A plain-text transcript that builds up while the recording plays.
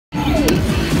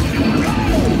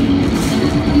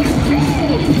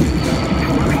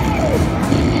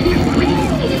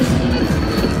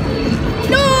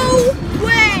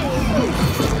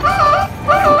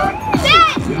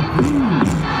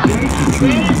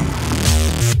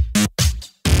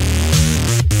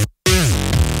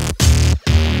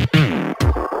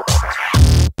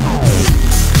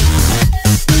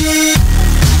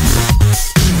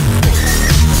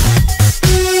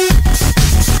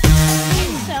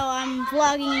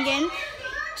vlogging again.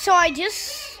 So I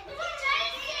just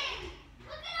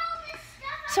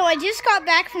got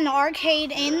back from the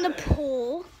arcade and the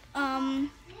pool.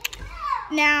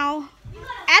 Now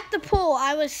at the pool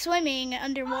I was swimming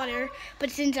underwater,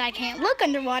 but since I can't look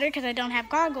underwater because I don't have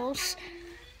goggles,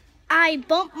 I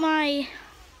bumped my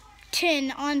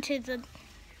chin onto the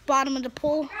bottom of the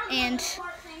pool and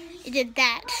it did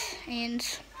that, and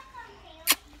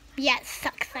yeah, it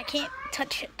sucks. I can't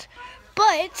touch it.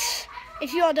 But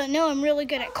if you all don't know, I'm really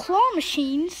good at claw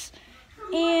machines,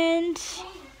 and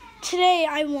today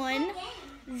I won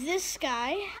this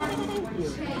guy.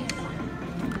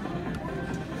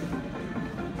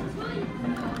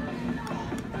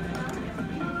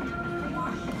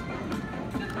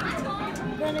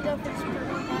 I'm gonna go for this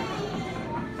purple guy.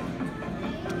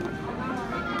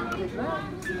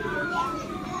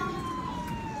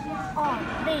 Oh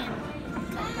man.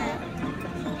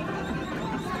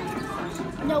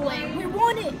 No way. We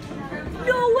won it.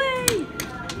 No way.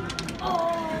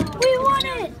 Oh, we won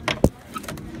it.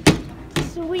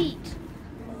 Sweet.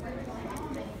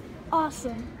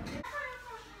 Awesome.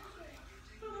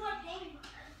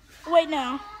 Wait,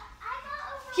 no.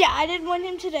 Yeah, I did win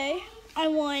him today. I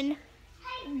won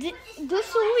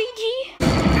this Luigi.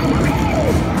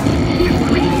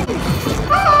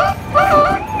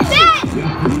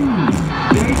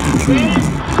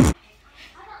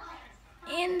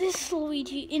 And this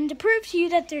Luigi. And to prove to you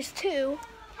that there's two,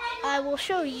 I will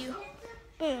show you.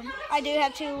 Boom. I do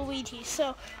have two Luigis.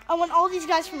 So I won all these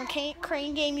guys from a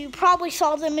crane game. You probably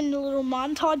saw them in the little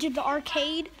montage of the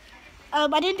arcade. I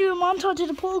didn't do a montage of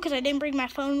the pool because I didn't bring my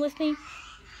phone with me.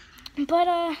 But,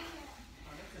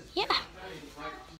 yeah.